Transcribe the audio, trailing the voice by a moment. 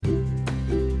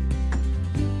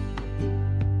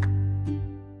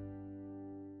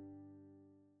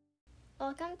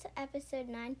Welcome to episode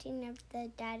 19 of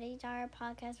the Daddy Daughter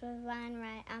podcast with Vi and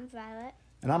Ryan. I'm Violet.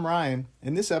 And I'm Ryan.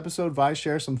 In this episode, Vi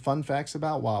shares some fun facts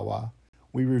about Wawa.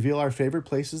 We reveal our favorite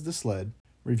places to sled,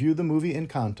 review the movie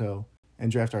Encanto, and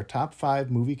draft our top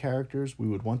 5 movie characters we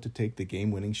would want to take the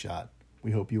game-winning shot.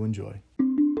 We hope you enjoy.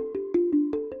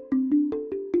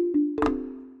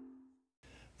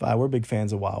 Vi, we're big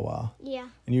fans of Wawa. Yeah.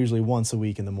 And usually once a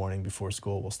week in the morning before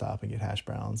school, we'll stop and get hash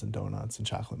browns and donuts and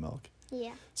chocolate milk.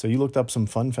 Yeah. So you looked up some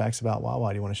fun facts about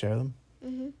Wawa. Do you want to share them?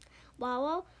 Mm-hmm.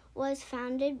 Wawa was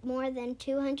founded more than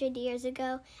 200 years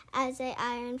ago as an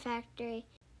iron factory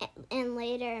and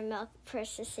later a milk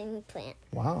processing plant.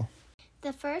 Wow.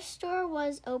 The first store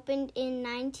was opened in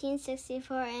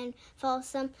 1964 in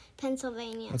Folsom,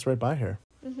 Pennsylvania. That's right by here.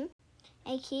 Mm-hmm.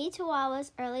 A key to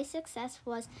Wawa's early success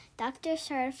was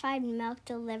doctor-certified milk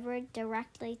delivered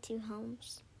directly to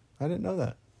homes. I didn't know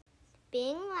that.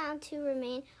 Being allowed to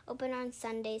remain open on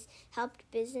Sundays helped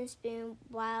business boom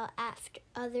while after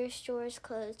other stores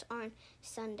closed on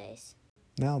Sundays.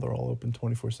 Now they're all open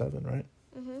 24/7, right?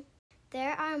 Mm-hmm.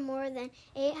 There are more than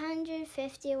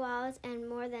 850 Wawas and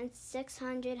more than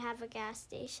 600 have a gas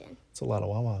station. It's a lot of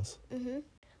Wawas. Mm-hmm.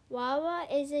 Wawa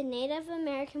is a Native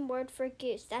American word for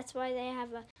goose. That's why they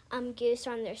have a goose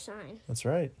on their sign. That's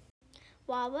right.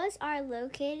 Wawas are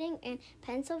located in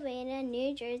Pennsylvania,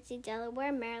 New Jersey,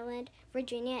 Delaware, Maryland,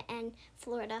 Virginia, and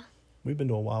Florida. We've been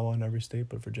to a Wawa in every state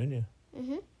but Virginia.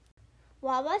 Mm-hmm.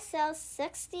 Wawa sells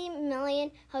 60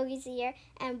 million hoagies a year,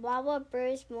 and Wawa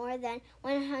brews more than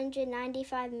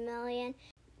 195 million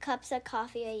cups of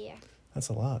coffee a year. That's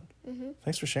a lot. Mm-hmm.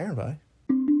 Thanks for sharing, Vi.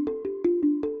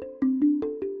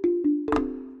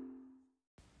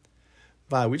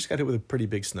 Vi, we just got hit with a pretty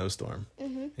big snowstorm.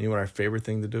 Mm-hmm. And you know what our favorite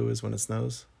thing to do is when it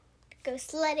snows? Go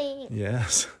sledding.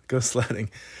 Yes, go sledding.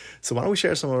 So why don't we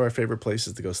share some of our favorite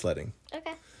places to go sledding?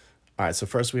 Okay. All right, so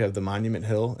first we have the Monument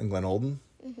Hill in Glen Olden.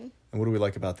 Mm-hmm. And what do we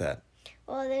like about that?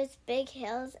 Well, there's big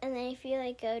hills, and then if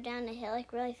you go down a hill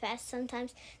really fast,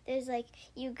 sometimes there's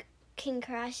you can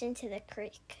crash into the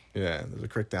creek. Yeah, there's a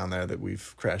creek down there that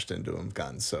we've crashed into and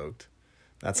gotten soaked.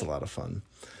 That's a lot of fun.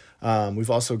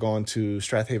 We've also gone to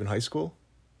Strathaven High School.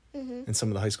 Mm-hmm. And some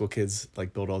of the high school kids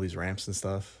build all these ramps and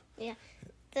stuff. Yeah.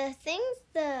 The things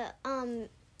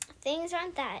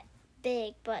aren't that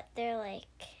big, but they're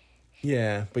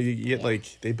Yeah, but you get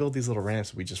they build these little ramps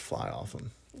and we just fly off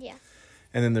them. Yeah.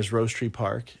 And then there's Rose Tree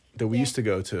Park that we used to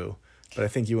go to, but I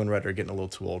think you and Red are getting a little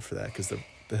too old for that because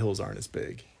the hills aren't as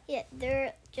big. Yeah,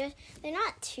 they're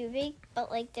not too big, but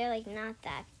they're not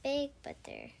that big, but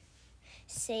they're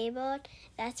sabled.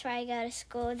 That's where I go to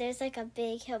school. There's a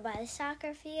big hill by the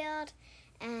soccer field,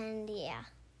 and yeah.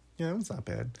 Yeah, it's not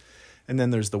bad. And then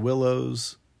there's the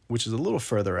Willows, which is a little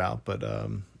further out, but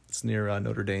it's near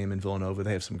Notre Dame and Villanova.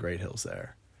 They have some great hills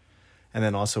there. And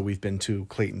then also we've been to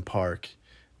Clayton Park,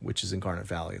 which is in Garnet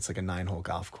Valley. It's like a 9-hole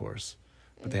golf course,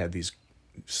 but they have these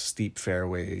steep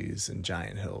fairways and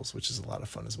giant hills, which is a lot of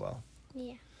fun as well.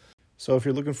 Yeah. So if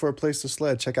you're looking for a place to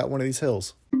sled, check out one of these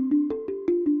hills.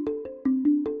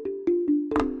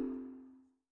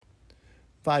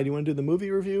 Vi, do you want to do the movie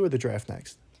review or the draft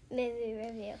next? Movie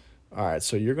review. All right,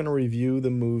 so you're going to review the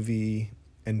movie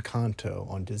Encanto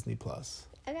on Disney+.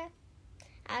 Okay.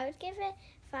 I would give it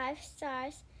 5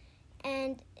 stars.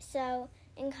 And so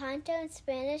Encanto in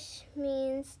Spanish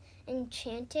means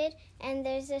enchanted, and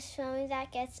there's this family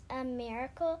that gets a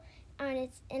miracle in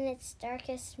its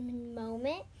darkest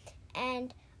moment.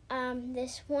 And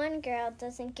this one girl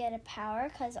doesn't get a power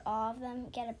because all of them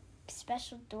get a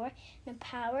special door and a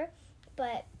power.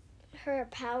 But her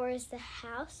power is the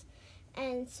house,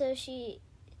 and so she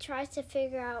tries to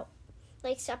figure out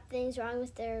something's wrong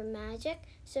with their magic.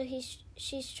 So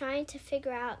she's trying to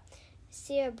figure out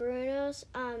Sia Bruno's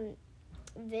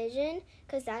vision,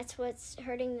 because that's what's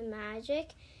hurting the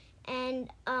magic,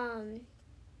 and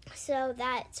so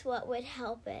that's what would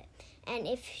help it. And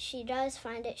if she does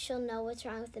find it, she'll know what's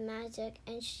wrong with the magic,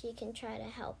 and she can try to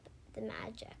help the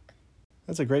magic.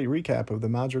 That's a great recap of the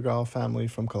Madrigal family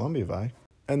from Colombia, Vi.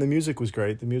 And the music was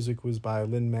great. The music was by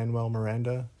Lin-Manuel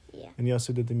Miranda. Yeah. And he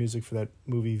also did the music for that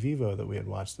movie Vivo that we had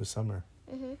watched this summer.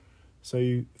 Mm-hmm. So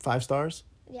you 5 stars?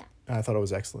 Yeah. And I thought it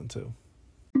was excellent, too.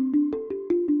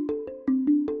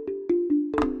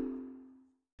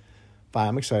 Vi,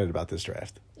 I'm excited about this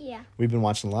draft. Yeah. We've been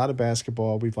watching a lot of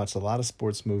basketball. We've watched a lot of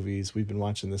sports movies. We've been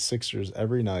watching the Sixers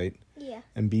every night. Yeah.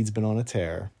 Embiid's been on a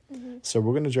tear. Mm-hmm. So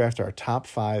we're going to draft our top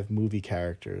 5 movie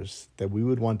characters that we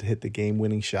would want to hit the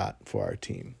game-winning shot for our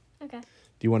team. Okay. Do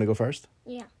you want to go first?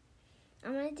 Yeah.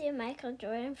 I'm going to do Michael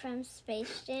Jordan from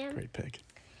Space Jam. Great pick.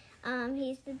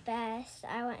 He's the best.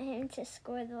 I want him to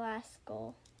score the last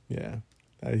goal. Yeah.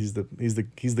 He's the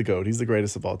GOAT. He's the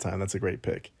greatest of all time. That's a great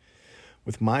pick.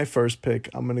 With my first pick,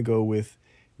 I'm going to go with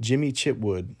Jimmy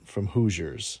Chitwood from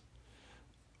Hoosiers.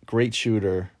 Great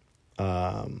shooter.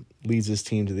 Leads his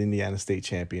team to the Indiana State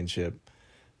Championship.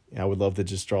 I would love to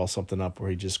just draw something up where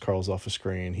he just curls off a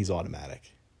screen. He's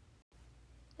automatic.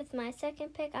 With my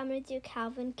second pick, I'm going to do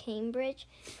Calvin Cambridge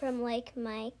from Lake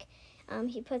Mike.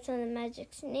 He puts on the Magic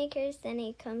sneakers, then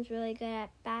he becomes really good at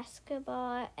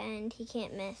basketball, and he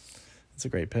can't miss. That's a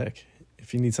great pick.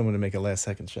 If you need someone to make a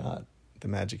last-second shot, the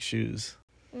Magic shoes.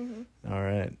 Mm-hmm. All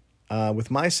right. With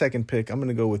my second pick, I'm going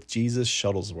to go with Jesus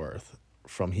Shuttlesworth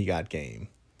from He Got Game,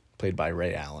 played by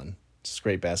Ray Allen. Just a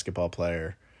great basketball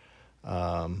player.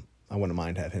 I wouldn't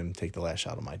mind having him take the last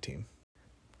shot on my team.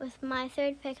 With my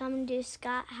third pick, I'm going to do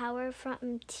Scott Howard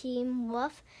from Team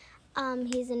Wolf.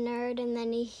 He's a nerd, and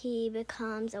then he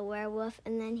becomes a werewolf,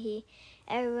 and then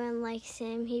everyone likes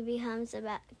him. He becomes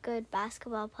a good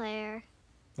basketball player.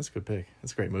 That's a good pick.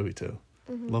 That's a great movie, too.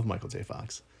 Mm-hmm. Love Michael J.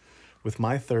 Fox. With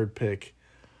my third pick,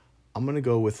 I'm going to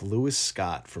go with Lewis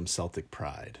Scott from Celtic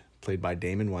Pride, played by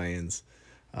Damon Wayans.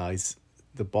 He's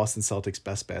the Boston Celtics'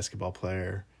 best basketball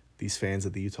player. These fans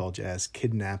of the Utah Jazz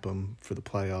kidnap him for the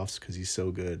playoffs because he's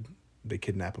so good. They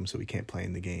kidnap him so he can't play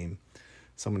in the game.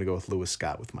 So I'm going to go with Lewis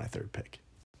Scott with my third pick.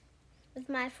 With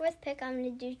my fourth pick, I'm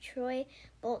going to do Troy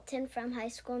Bolton from High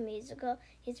School Musical.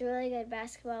 He's a really good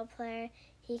basketball player.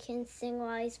 He can sing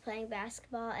while he's playing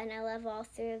basketball, and I love all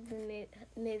three of the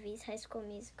movies, High School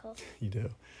Musical. You do.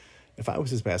 If I was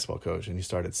his basketball coach and he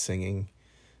started singing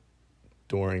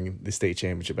during the state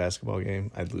championship basketball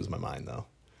game, I'd lose my mind, though.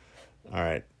 All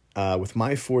right. With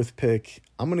my fourth pick,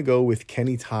 I'm going to go with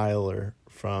Kenny Tyler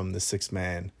from The Sixth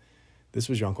Man. This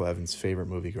was your Uncle Evan's favorite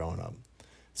movie growing up.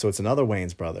 So it's another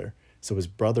Wayans brother. So his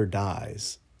brother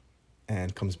dies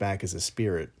and comes back as a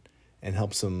spirit and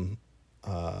helps him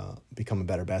become a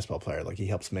better basketball player. Like, he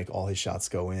helps make all his shots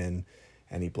go in,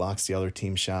 and he blocks the other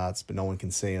team's shots, but no one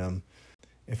can see him.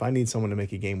 If I need someone to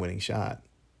make a game-winning shot,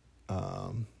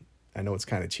 I know it's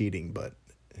kind of cheating, but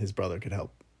his brother could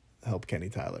help Kenny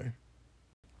Tyler.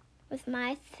 With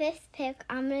my fifth pick,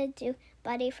 I'm going to do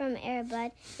Buddy from Air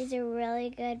Bud. He's a really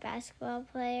good basketball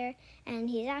player, and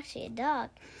he's actually a dog,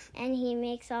 and he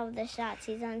makes all the shots.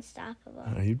 He's unstoppable.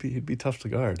 He'd be tough to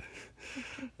guard.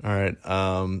 All right.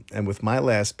 And with my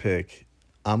last pick,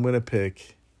 I'm going to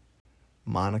pick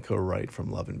Monica Wright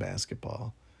from Love and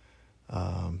Basketball.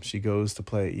 She goes to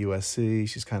play at USC.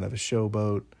 She's kind of a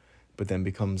showboat, but then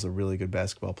becomes a really good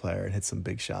basketball player and hits some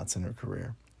big shots in her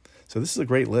career. So this is a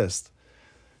great list.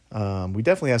 We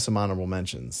definitely have some honorable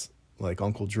mentions, like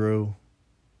Uncle Drew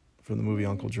from the movie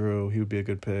Uncle Drew. He would be a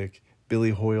good pick.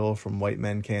 Billy Hoyle from White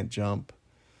Men Can't Jump.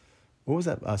 What was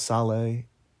that? Saleh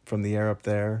from The Air Up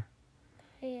There.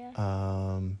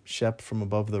 Yeah. Shep from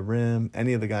Above the Rim.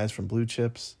 Any of the guys from Blue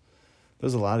Chips.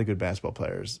 There's a lot of good basketball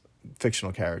players,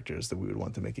 fictional characters that we would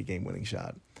want to make a game-winning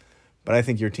shot. But I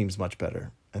think your team's much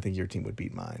better. I think your team would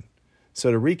beat mine.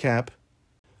 So to recap,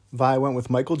 Vi went with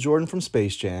Michael Jordan from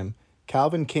Space Jam,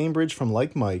 Calvin Cambridge from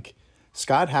Like Mike,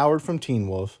 Scott Howard from Teen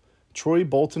Wolf, Troy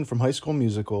Bolton from High School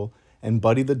Musical, and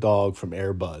Buddy the Dog from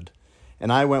Air Bud.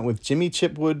 And I went with Jimmy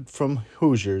Chitwood from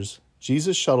Hoosiers,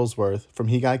 Jesus Shuttlesworth from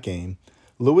He Got Game,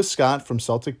 Lewis Scott from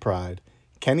Celtic Pride,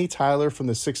 Kenny Tyler from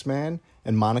The Sixth Man,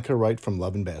 and Monica Wright from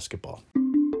Love and Basketball.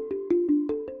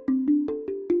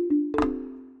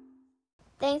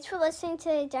 Thanks for listening to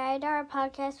the Diary Dara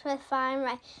podcast with Fi and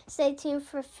Rai. Stay tuned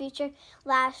for future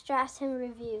last drafts and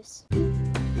reviews.